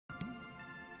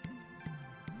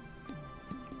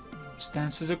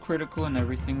Stances are critical in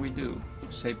everything we do.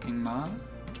 Say Ping Ma,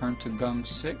 turn to Gung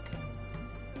Sik.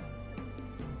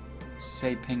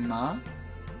 Say Ping Ma,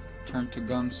 turn to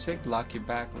Gung Sik, lock your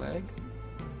back leg.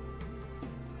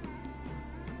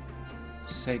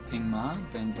 Say Ping Ma,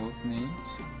 bend both knees.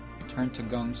 Turn to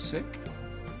Gung Sik.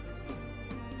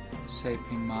 Say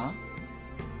Ping Ma,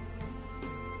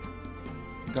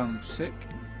 Gung Sik.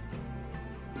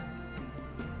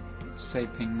 Say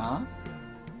Ping Ma,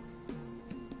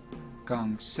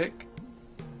 Gung Sik.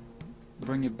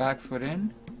 Bring your back foot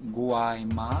in,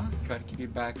 Guai Ma. Try to keep your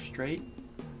back straight.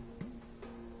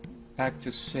 Back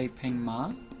to Say Ping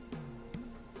Ma,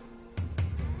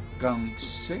 Gung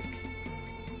Sik.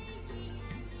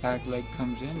 Back leg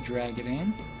comes in, drag it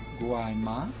in, Guai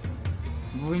Ma.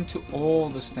 Moving to all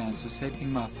the stances, Say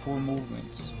Ping Ma, 4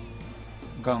 movements.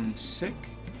 Gung Sik.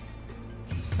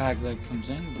 Back leg comes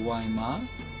in, Guai Ma.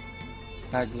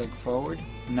 Back leg forward,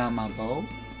 Nama Bo.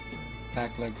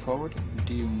 Back leg forward,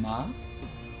 Diu Ma.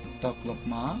 Duck Luk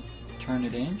Ma. Turn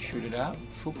it in, shoot it out,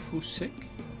 Fuk Fu Sik.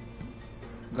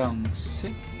 Gung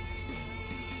Sik.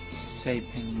 Say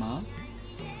Ping Ma,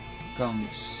 Gung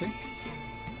Sik.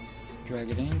 Drag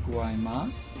it in, Guai Ma.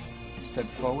 Step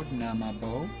forward, Nama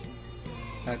Bo.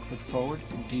 Back foot forward,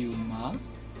 Diu Ma.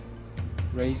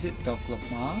 Raise it, Duck Luk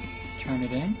Ma. Turn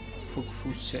it in, Fuk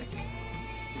Fu Sik.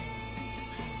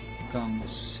 Gung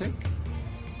Sik.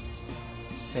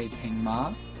 Say Ping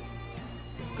Ma,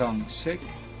 Gung Sik.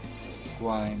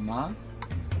 Guai Ma.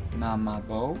 Nama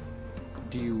Bo.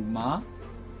 Diu Ma.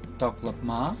 Duck Luk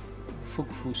Ma. Fuk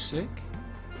Fu Sik.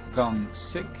 Gung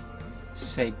Sik.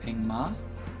 Say Ping Ma,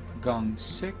 Gung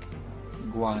Sik.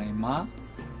 Guai Ma.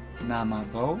 Nama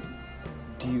Bo.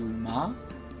 Diu Ma.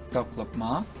 Duck Luk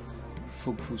Ma.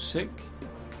 Fuk Fu Sik.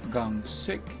 Gung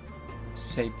Sik.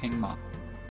 Say Ping Ma.